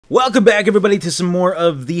Welcome back, everybody, to some more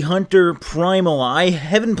of the Hunter Primal. I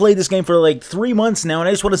haven't played this game for like 3 months now, and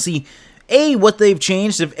I just want to see, A, what they've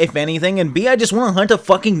changed, if anything, and B, I just want to hunt a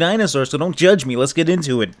fucking dinosaur, so don't judge me. Let's get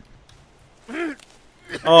into it.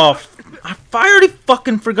 Oh, I already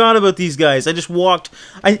fucking forgot about these guys. I just walked,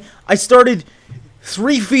 I started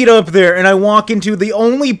 3 feet up there, and I walk into the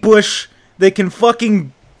only bush that can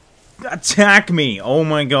fucking attack me. Oh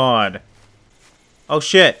my god. Oh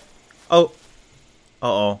shit. Oh.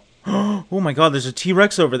 Uh-oh. Oh my god, there's a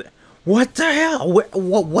T-Rex over there. What the hell?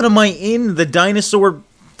 What am I in? The dinosaur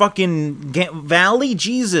fucking valley?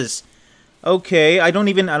 Jesus. Okay, I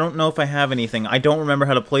don't know if I have anything. I don't remember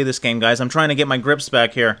how to play this game, guys. I'm trying to get my grips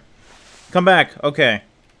back here. Come back. Okay.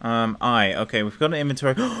 Okay, we've got an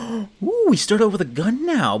inventory. Ooh, we start out with a gun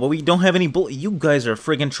now, but we don't have any bullet. You guys are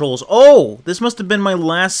friggin' trolls. Oh, this must have been my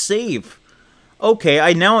last save.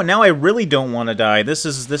 Okay, now I really don't want to die. This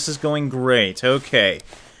is going great. Okay.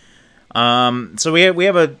 So we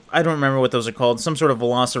have a, I don't remember what those are called, some sort of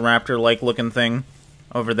velociraptor-like looking thing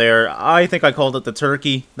over there. I think I called it the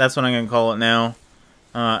turkey. That's what I'm gonna call it now.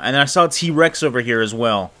 And I saw T-Rex over here as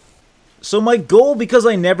well. So my goal, because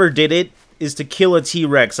I never did it, is to kill a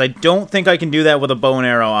T-Rex. I don't think I can do that with a bow and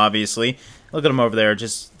arrow, obviously. Look at him over there,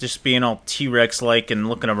 just being all T-Rex-like and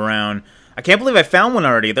looking around. I can't believe I found one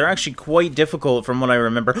already. They're actually quite difficult from what I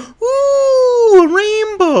remember. Ooh, a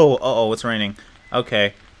rainbow! Uh-oh, it's raining.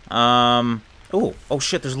 Okay. Oh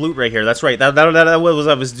shit, there's loot right here. That's right. That was what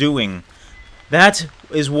I was doing. That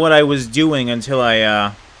is what I was doing until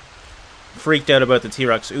I, freaked out about the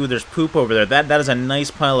T-Rex. Ooh, there's poop over there. That is a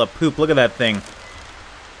nice pile of poop. Look at that thing.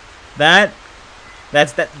 That's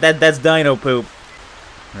dino poop.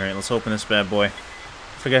 Alright, let's open this bad boy.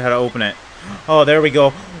 Forget how to open it. Oh, there we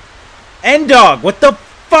go. End dog! What the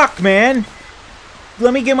fuck, man?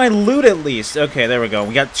 Let me get my loot at least. Okay, there we go.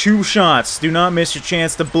 We got 2 shots. Do not miss your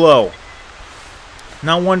chance to blow.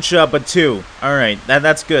 Not 1 shot, but 2. Alright,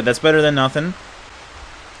 that's good. That's better than nothing.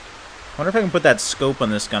 I wonder if I can put that scope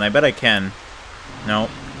on this gun. I bet I can. No.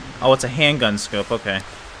 Oh, it's a handgun scope. Okay.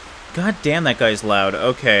 God damn, that guy's loud.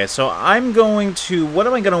 Okay, so I'm going to... What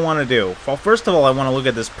am I going to want to do? Well, first of all, I want to look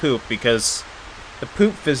at this poop, because the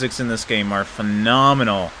poop physics in this game are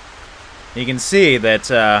phenomenal. You can see that,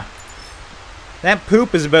 that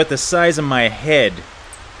poop is about the size of my head.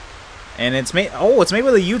 And it's made... Oh, it's made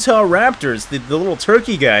with the Utah Raptors, the little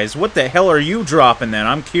turkey guys. What the hell are you dropping then?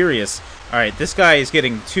 I'm curious. Alright, this guy is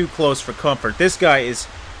getting too close for comfort. This guy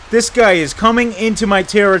is coming into my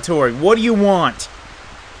territory. What do you want?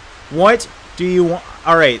 What do you want?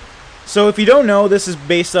 Alright, so if you don't know, this is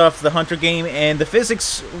based off the Hunter game, and the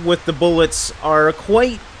physics with the bullets are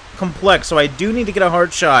quite complex, so I do need to get a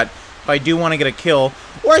hard shot if I do want to get a kill.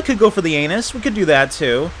 Or I could go for the anus. We could do that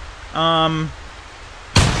too.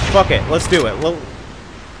 Fuck it. Let's do it.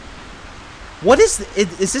 What is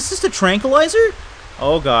this just a tranquilizer?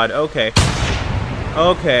 Oh god. Okay.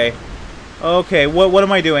 Okay. Okay. What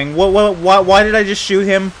am I doing? Why did I just shoot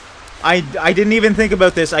him? I didn't even think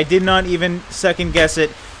about this. I did not even second guess it.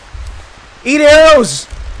 Eat arrows!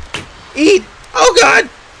 Eat! Oh god!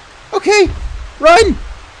 Okay. Run!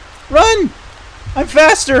 Run! I'm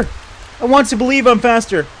faster! I want to believe I'm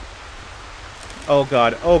faster. Oh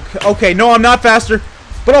god. Okay, no, I'm not faster.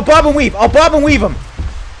 But I'll bob and weave. I'll bob and weave him.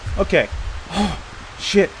 Okay. Oh,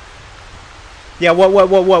 shit. Yeah,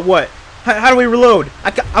 what? How do we reload?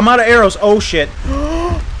 I'm out of arrows. Oh, shit.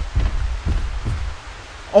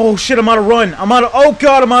 Oh, shit, I'm out of run. Oh,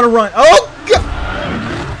 god, I'm out of run. Oh, god.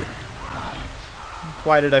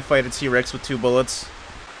 Why did I fight a T-Rex with 2 bullets?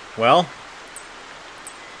 Well,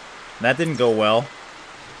 that didn't go well.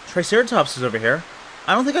 Triceratops is over here.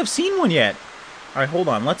 I don't think I've seen one yet. Alright, hold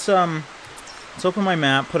on. Let's open my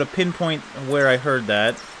map, put a pinpoint where I heard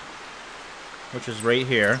that. Which is right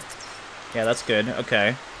here. Yeah, that's good.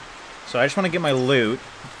 Okay. So I just want to get my loot.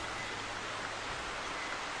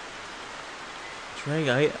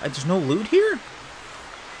 There's no loot here?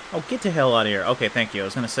 Oh, get the hell out of here. Okay, thank you. I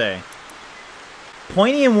was going to say.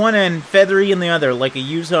 Pointy in one end, feathery in the other, like a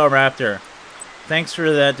Utah Raptor. Thanks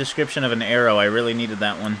for that description of an arrow. I really needed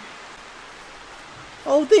that one.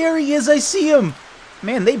 Oh, there he is. I see him.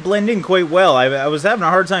 Man, they blend in quite well. I was having a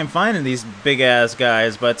hard time finding these big-ass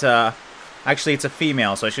guys, but actually it's a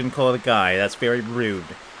female, so I shouldn't call it a guy. That's very rude.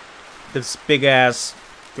 This big-ass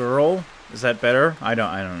girl? Is that better? I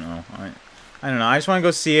don't know. I don't know. I just want to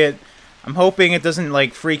go see it. I'm hoping it doesn't,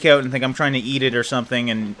 like, freak out and think I'm trying to eat it or something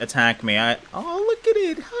and attack me. Oh, look at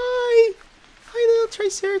it. Hi. Hi, little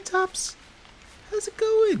Triceratops. How's it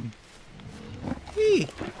going? Hey,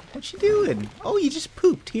 what you doing? Oh, you just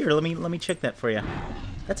pooped. Here, let me check that for you.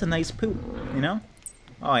 That's a nice poop, you know?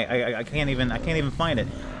 Oh, I can't even find it.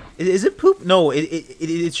 Is it poop? No,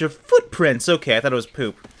 it's your footprints. Okay, I thought it was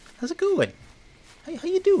poop. How's it going? How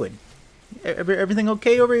you doing? Everything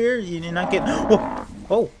okay over here? You're not getting...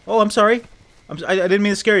 Whoa. Oh, I'm sorry. I didn't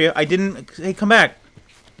mean to scare you. I didn't... Hey, come back.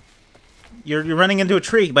 You're running into a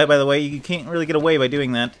tree, by the way. You can't really get away by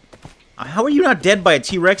doing that. How are you not dead by a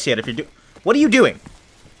T-Rex yet if you're What are you doing?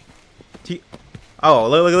 Oh,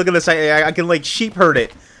 look at this. I can, like, sheep herd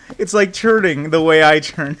it. It's like turning the way I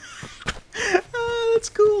turn. Oh, that's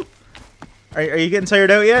cool. Are you getting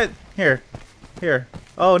tired out yet? Here.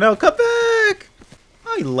 Oh, no. Come back!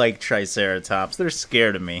 I like Triceratops. They're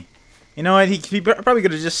scared of me. You know what? He probably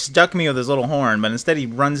could have just stuck me with his little horn, but instead he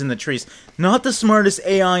runs in the trees. Not the smartest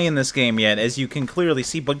AI in this game yet, as you can clearly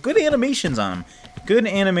see, but good animations on him. Good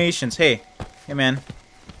animations. Hey, man.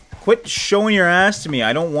 Quit showing your ass to me.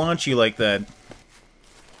 I don't want you like that.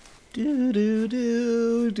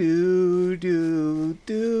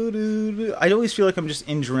 I always feel like I'm just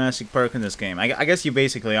in Jurassic Park in this game. I guess you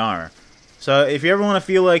basically are. So if you ever want to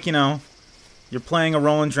feel like, you know, you're playing a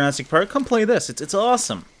role in Jurassic Park, come play this. It's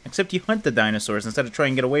awesome. Except you hunt the dinosaurs instead of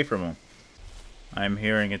trying to get away from them. I'm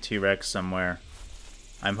hearing a T-Rex somewhere.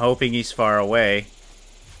 I'm hoping he's far away.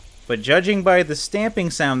 But judging by the stamping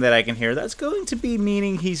sound that I can hear, that's going to be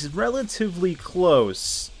meaning he's relatively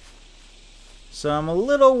close. So I'm a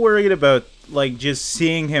little worried about, like, just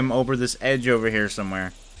seeing him over this edge over here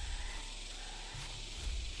somewhere.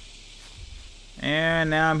 And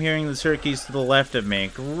now I'm hearing the turkeys to the left of me.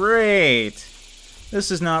 Great! This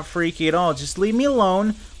is not freaky at all. Just leave me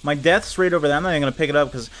alone. My death's right over there. I'm not even going to pick it up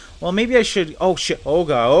because... Well, maybe I should... Oh, shit. Oh,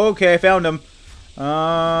 God. Okay, I found him.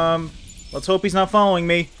 Let's hope he's not following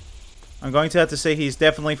me. I'm going to have to say he's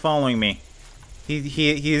definitely following me.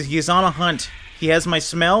 He's on a hunt. He has my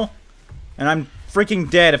smell. And I'm freaking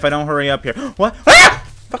dead if I don't hurry up here. What? Ah!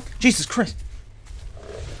 Fuck. Jesus Christ.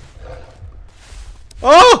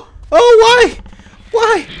 Oh! Oh, why?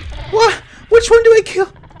 Why? What? Which one do I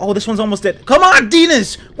kill? Oh, this one's almost dead. Come on,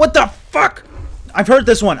 Dinos! What the fuck? I've heard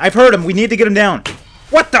this one. I've heard him. We need to get him down.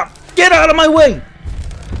 What the? Get out of my way!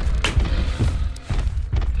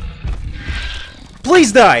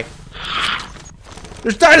 Please die!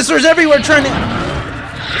 There's dinosaurs everywhere trying to...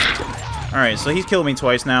 Alright, so he's killed me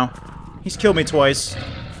twice now. He's killed me twice.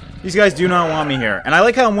 These guys do not want me here. And I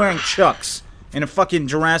like how I'm wearing Chucks. In a fucking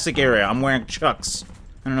Jurassic area, I'm wearing Chucks.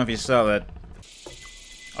 I don't know if you saw that.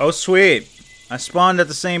 Oh, sweet. I spawned at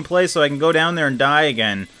the same place so I can go down there and die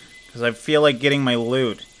again. Because I feel like getting my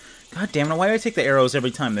loot. God damn it, why do I take the arrows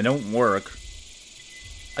every time? They don't work.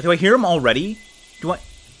 Do I hear them already? Do I...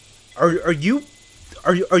 Are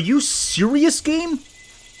you serious, game?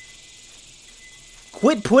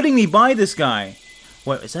 Quit putting me by this guy.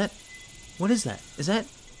 What is that? What is that? Is that...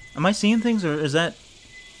 Am I seeing things, or is that...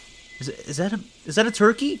 Is that a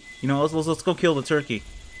turkey? You know, let's go kill the turkey.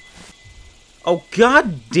 Oh,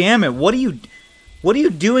 god damn it. What are you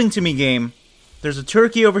doing to me, game? There's a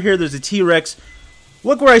turkey over here, there's a T-Rex.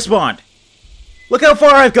 Look where I spawned. Look how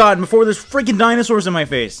far I've gotten before there's freaking dinosaurs in my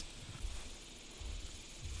face.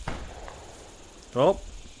 Oh.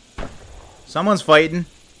 Someone's fighting.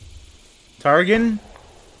 Targan?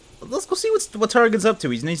 Let's go see what Targan's up to.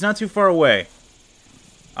 He's not too far away.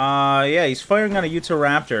 Yeah, he's firing on a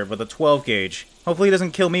Utahraptor with a 12 gauge. Hopefully he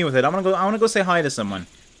doesn't kill me with it. I wanna go say hi to someone.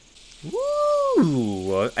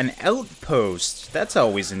 Ooh, an outpost. That's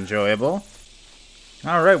always enjoyable.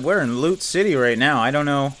 Alright, we're in Loot City right now. I don't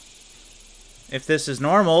know if this is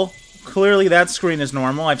normal. Clearly that screen is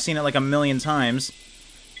normal. I've seen it like a million times.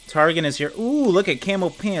 Targan is here. Ooh, look at camo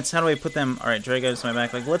pants. How do I put them? Alright, drag out into my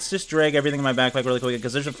backpack. Let's just drag everything in my backpack really quick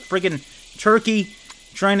because there's a friggin' turkey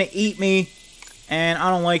trying to eat me. And I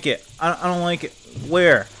don't like it. I don't like it.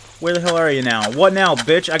 Where? Where the hell are you now? What now,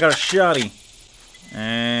 bitch? I got a shotty.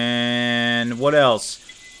 And what else?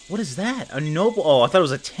 What is that? A noble... Oh, I thought it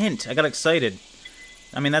was a tent. I got excited.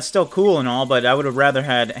 I mean, that's still cool and all, but I would have rather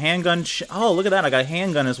had handgun... Oh, look at that. I got a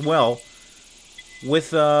handgun as well.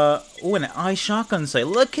 With, ooh, an eye shotgun sight.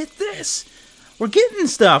 Look at this. We're getting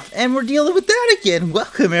stuff, and we're dealing with that again.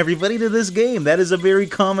 Welcome, everybody, to this game. That is a very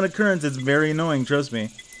common occurrence. It's very annoying, trust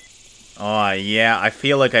me. Oh, yeah, I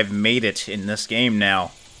feel like I've made it in this game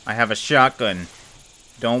now. I have a shotgun.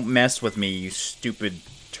 Don't mess with me, you stupid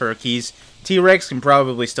turkeys. T-Rex can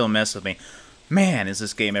probably still mess with me. Man, is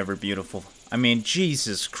this game ever beautiful. I mean,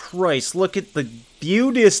 Jesus Christ, look at the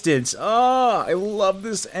view distance. Oh, I love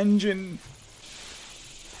this engine.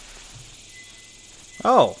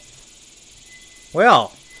 Oh.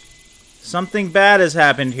 Well, something bad has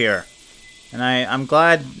happened here. And I'm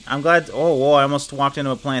glad, oh, whoa, I almost walked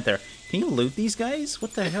into a plant there. Can you loot these guys?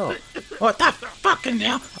 What the hell? What the fucking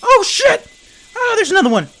hell? Oh, shit! Oh, there's another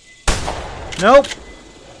one! Nope.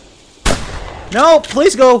 No,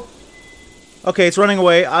 please go. Okay, it's running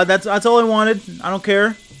away. That's all I wanted. I don't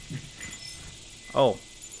care. Oh,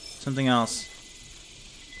 something else.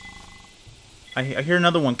 I hear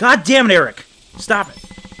another one. God damn it, Eric! Stop it.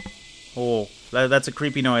 Oh, that's a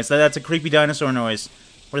creepy noise. That's a creepy dinosaur noise.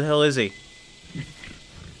 Where the hell is he?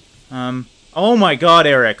 Oh my God,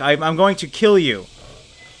 Eric! I'm going to kill you.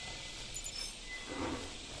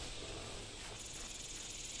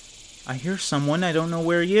 I hear someone. I don't know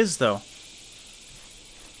where he is, though.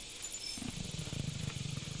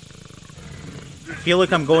 I feel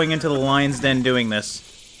like I'm going into the lion's den doing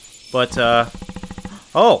this. But,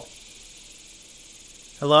 oh!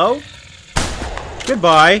 Hello?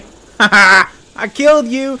 Goodbye! Haha! I killed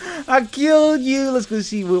you! I killed you! Let's go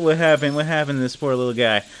see what happened. What happened to this poor little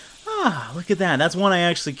guy. Ah, look at that. That's one I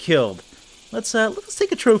actually killed. Let's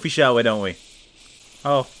take a trophy shot, why don't we?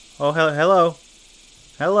 Oh, hello.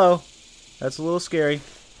 Hello. That's a little scary.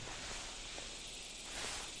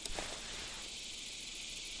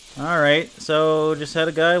 Alright, so just had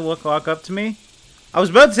a guy walk up to me. I was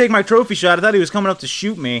about to take my trophy shot. I thought he was coming up to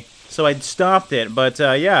shoot me, so I stopped it. But,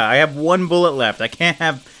 yeah, I have one bullet left. I can't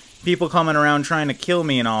have people coming around trying to kill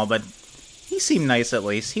me and all, but he seemed nice at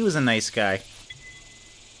least. He was a nice guy.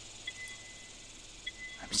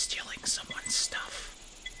 I'm stealing someone's stuff.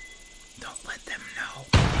 Don't let them know.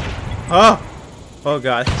 Oh! Oh,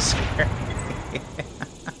 God, that's scary.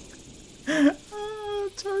 Oh,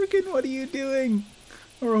 Tarkin, what are you doing?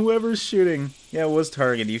 Or whoever's shooting. Yeah, it was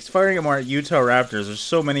Target. He's firing at more Utah Raptors. There's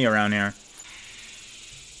so many around here.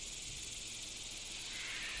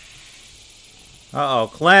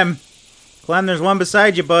 Uh-oh, Clem. Clem, there's one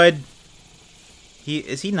beside you, bud.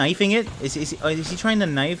 Is he knifing it? Is he trying to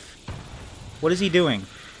knife? What is he doing?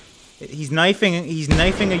 He's knifing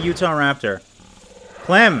a Utah Raptor.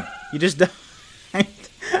 Clem, you just died.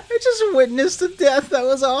 I just witnessed a death. That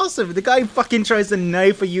was awesome. The guy fucking tries to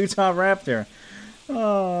knife a Utah Raptor.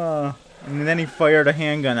 Oh, and then he fired a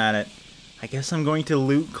handgun at it. I guess I'm going to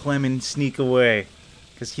loot Clem and sneak away.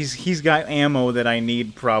 Because he's got ammo that I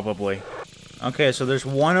need, probably. Okay, so there's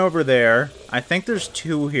one over there. I think there's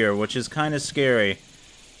two here, which is kind of scary.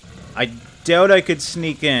 I doubt I could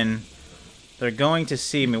sneak in. They're going to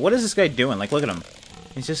see me. What is this guy doing? Like, look at him.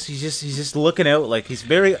 He's just looking out like he's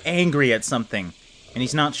very angry at something. And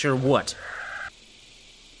he's not sure what.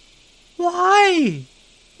 Why?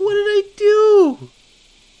 What did I do?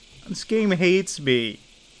 This game hates me.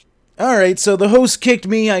 Alright, so the host kicked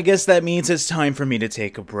me. I guess that means it's time for me to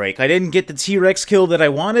take a break. I didn't get the T-Rex kill that I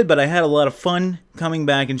wanted, but I had a lot of fun coming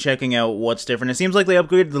back and checking out what's different. It seems like they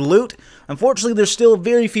upgraded the loot. Unfortunately, there's still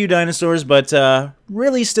very few dinosaurs, but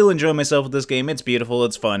really still enjoy myself with this game. It's beautiful,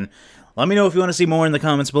 it's fun. Let me know if you want to see more in the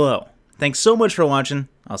comments below. Thanks so much for watching.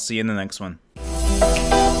 I'll see you in the next one.